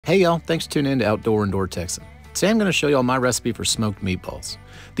Hey y'all, thanks for tuning in to Outdoor and Door Texan. Today I'm going to show y'all my recipe for smoked meatballs.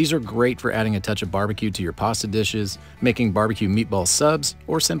 These are great for adding a touch of barbecue to your pasta dishes, making barbecue meatball subs,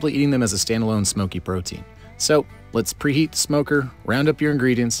 or simply eating them as a standalone smoky protein. So let's preheat the smoker, round up your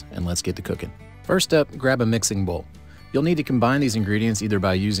ingredients, and let's get to cooking. First up, grab a mixing bowl. You'll need to combine these ingredients either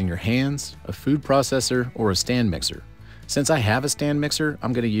by using your hands, a food processor, or a stand mixer. Since I have a stand mixer,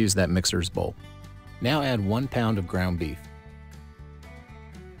 I'm going to use that mixer's bowl. Now add 1 pound of ground beef,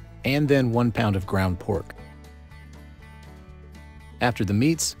 and then 1 pound of ground pork. After the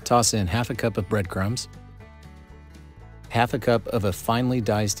meats, toss in half a cup of breadcrumbs, half a cup of a finely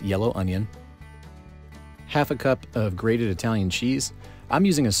diced yellow onion, half a cup of grated Italian cheese. I'm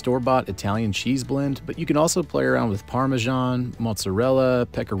using a store-bought Italian cheese blend, but you can also play around with Parmesan, mozzarella,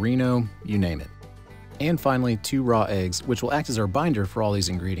 pecorino, you name it. And finally, 2 raw eggs, which will act as our binder for all these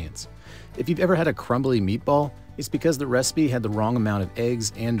ingredients. If you've ever had a crumbly meatball, it's because the recipe had the wrong amount of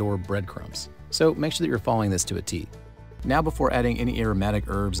eggs and/or breadcrumbs. So make sure that you're following this to a T. Now, before adding any aromatic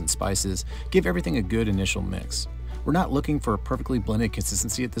herbs and spices, give everything a good initial mix. We're not looking for a perfectly blended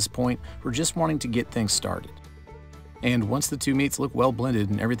consistency at this point, we're just wanting to get things started. And once the 2 meats look well blended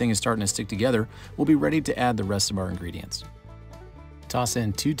and everything is starting to stick together, we'll be ready to add the rest of our ingredients. Toss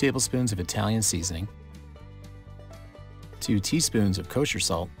in 2 tablespoons of Italian seasoning, 2 teaspoons of kosher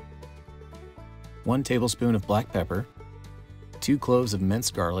salt, 1 tablespoon of black pepper, 2 cloves of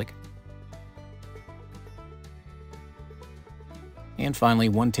minced garlic, and finally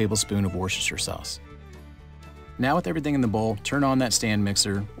 1 tablespoon of Worcestershire sauce. Now with everything in the bowl, turn on that stand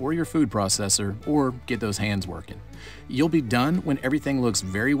mixer or your food processor or get those hands working. You'll be done when everything looks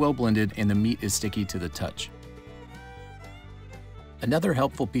very well blended and the meat is sticky to the touch. Another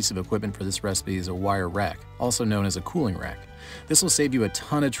helpful piece of equipment for this recipe is a wire rack, also known as a cooling rack. This will save you a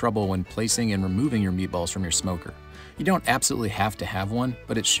ton of trouble when placing and removing your meatballs from your smoker. You don't absolutely have to have one,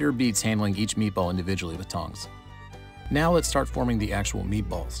 but it sure beats handling each meatball individually with tongs. Now let's start forming the actual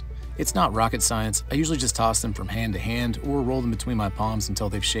meatballs. It's not rocket science. I usually just toss them from hand to hand or roll them between my palms until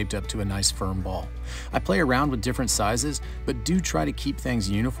they've shaped up to a nice firm ball. I play around with different sizes, but do try to keep things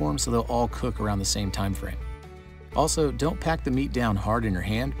uniform so they'll all cook around the same time frame. Also, don't pack the meat down hard in your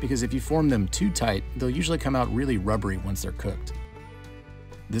hand because if you form them too tight, they'll usually come out really rubbery once they're cooked.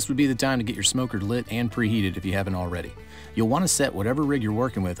 This would be the time to get your smoker lit and preheated if you haven't already. You'll want to set whatever rig you're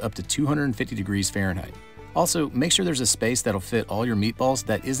working with up to 250 degrees Fahrenheit. Also, make sure there's a space that'll fit all your meatballs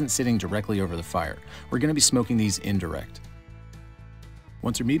that isn't sitting directly over the fire. We're going to be smoking these indirect.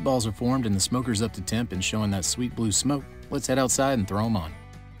 Once your meatballs are formed and the smoker's up to temp and showing that sweet blue smoke, let's head outside and throw them on.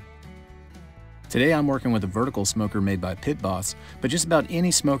 Today I'm working with a vertical smoker made by Pit Boss, but just about any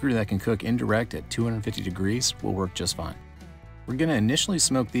smoker that can cook indirect at 250 degrees will work just fine. We're going to initially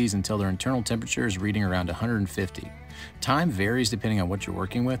smoke these until their internal temperature is reading around 150. Time varies depending on what you're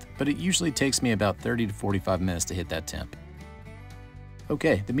working with, but it usually takes me about 30 to 45 minutes to hit that temp.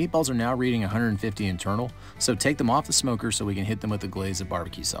 Okay, the meatballs are now reading 150 internal, so take them off the smoker so we can hit them with a glaze of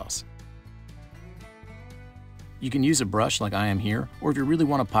barbecue sauce. You can use a brush like I am here, or if you really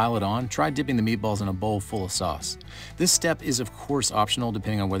want to pile it on, try dipping the meatballs in a bowl full of sauce. This step is of course optional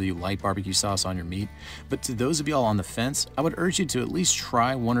depending on whether you like barbecue sauce on your meat, but to those of y'all on the fence, I would urge you to at least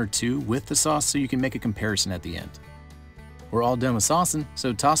try 1 or 2 with the sauce so you can make a comparison at the end. We're all done with saucing,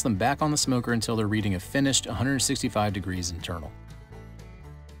 so toss them back on the smoker until they're reading a finished 165 degrees internal.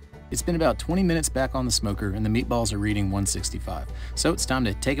 It's been about 20 minutes back on the smoker and the meatballs are reading 165, so it's time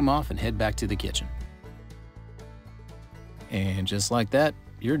to take them off and head back to the kitchen. And just like that,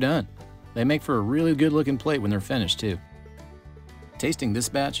 you're done. They make for a really good looking plate when they're finished too. Tasting this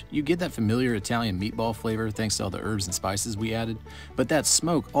batch, you get that familiar Italian meatball flavor thanks to all the herbs and spices we added, but that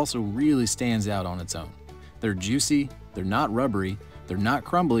smoke also really stands out on its own. They're juicy, they're not rubbery, they're not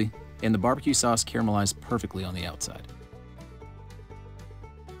crumbly, and the barbecue sauce caramelized perfectly on the outside.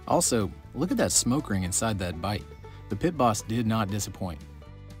 Also, look at that smoke ring inside that bite. The Pit Boss did not disappoint.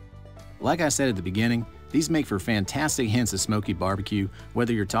 Like I said at the beginning, these make for fantastic hints of smoky barbecue,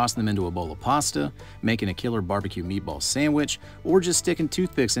 whether you're tossing them into a bowl of pasta, making a killer barbecue meatball sandwich, or just sticking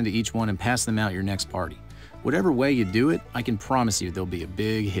toothpicks into each one and passing them out at your next party. Whatever way you do it, I can promise you they'll be a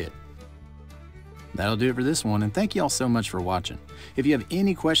big hit. That'll do it for this one, and thank you all so much for watching. If you have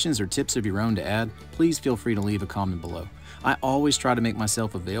any questions or tips of your own to add, please feel free to leave a comment below. I always try to make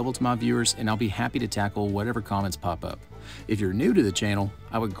myself available to my viewers, and I'll be happy to tackle whatever comments pop up. If you're new to the channel,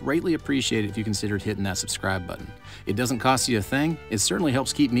 I would greatly appreciate it if you considered hitting that subscribe button. It doesn't cost you a thing, it certainly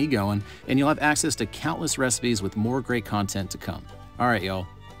helps keep me going, and you'll have access to countless recipes with more great content to come. Alright y'all,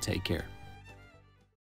 take care.